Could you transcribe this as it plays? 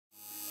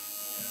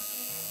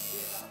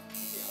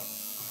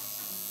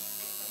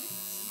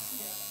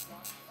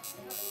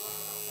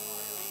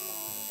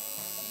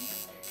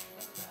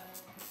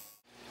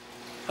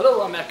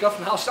Hello, I'm Matt Guff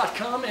from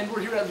House.com, and we're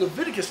here at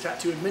Leviticus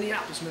Tattoo in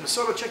Minneapolis,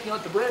 Minnesota, checking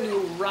out the brand new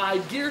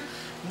ride gear.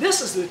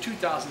 This is the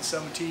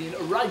 2017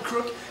 Ride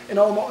Crook, an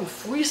all-mountain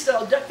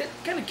freestyle deck that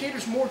kind of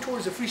caters more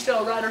towards a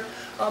freestyle rider.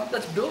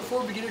 That's built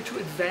for beginner to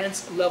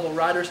advanced level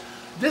riders.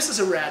 This is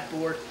a rad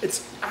board.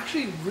 It's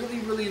actually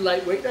really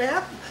lightweight. I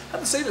have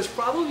to say this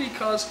probably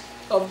because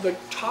of the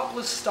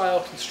topless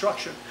style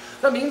construction.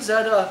 That means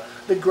that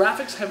the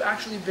graphics have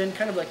actually been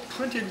kind of like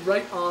printed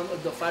right on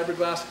the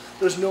fiberglass.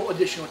 There's no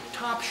additional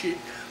top sheet.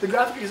 The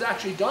graphic is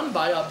actually done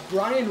by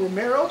Brian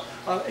Romero.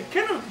 It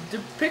kind of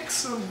depicts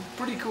some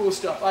pretty cool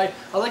stuff. I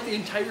like the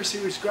entire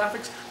series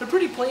graphics. They're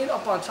pretty plain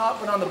up on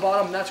top, but on the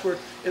bottom, that's where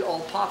it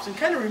all pops. And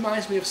kind of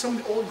reminds me of some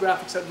of the old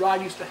graphics that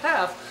Ride used to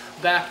have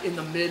back in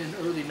the mid and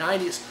early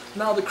 90s.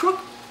 Now the Crook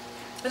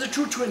is a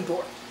true twin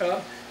board.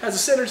 Has a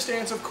center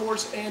stance, of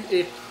course, and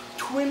a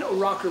twin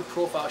rocker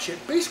profile shape.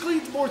 Basically,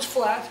 the board's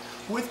flat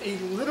with a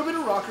little bit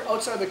of rocker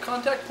outside the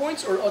contact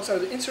points or outside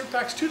of the insert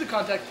packs to the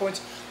contact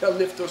points that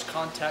lift those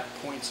contact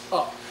points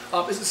up.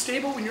 Is it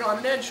stable when you're on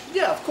an edge?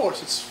 Yeah, of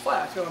course, it's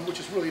flat, which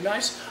is really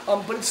nice,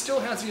 but it still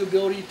has the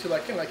ability to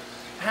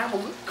have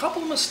a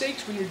couple of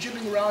mistakes when you're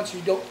jibbing around so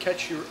you don't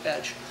catch your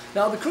edge.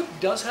 Now the Crook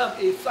does have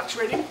a flex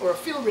rating or a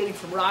feel rating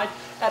from Ride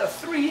at a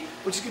 3,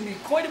 which is going to be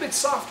quite a bit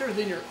softer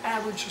than your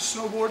average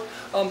snowboard,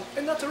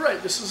 and that's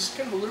alright. This is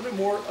kind of a little bit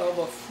more of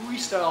a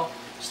freestyle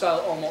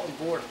style all-mountain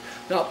board.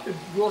 Now it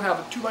will have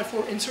a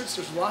 2x4 inserts.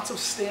 There's lots of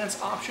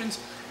stance options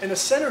and a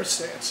center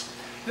stance.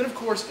 Then of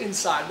course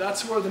inside,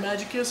 that's where the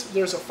magic is.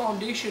 There's a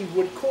foundation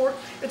wood core.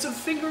 It's a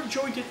finger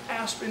jointed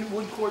aspen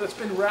wood core that's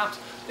been wrapped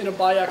in a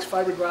biax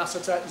fiberglass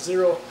that's at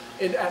 0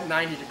 and at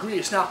 90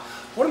 degrees. Now,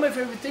 one of my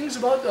favorite things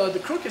about the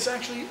Crook is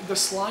actually the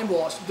slime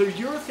balls. They're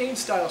urethane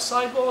style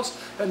sidewalls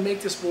that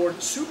make this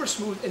board super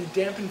smooth and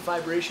dampen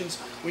vibrations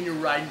when you're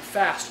riding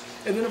fast.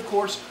 And then of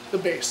course the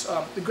base.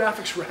 The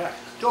graphics rad,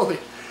 totally.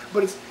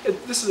 But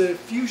this is a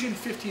Fusion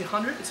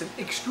 1500. It's an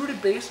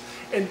extruded base,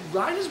 and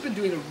Ride has been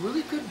doing a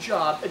really good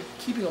job at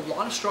keeping a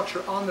lot of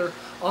structure on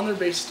their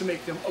base to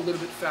make them a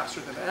little bit faster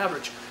than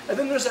average. And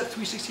then there's that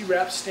 360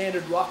 wrap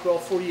standard Rockwell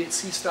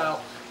 48C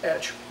style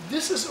edge.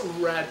 This is a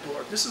rad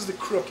board. This is the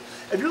Crook.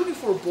 If you're looking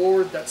for a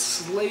board that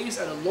slays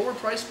at a lower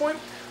price point,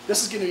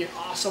 this is going to be an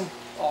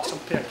awesome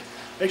pick.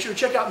 Make sure to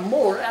check out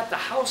more at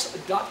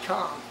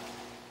thehouse.com.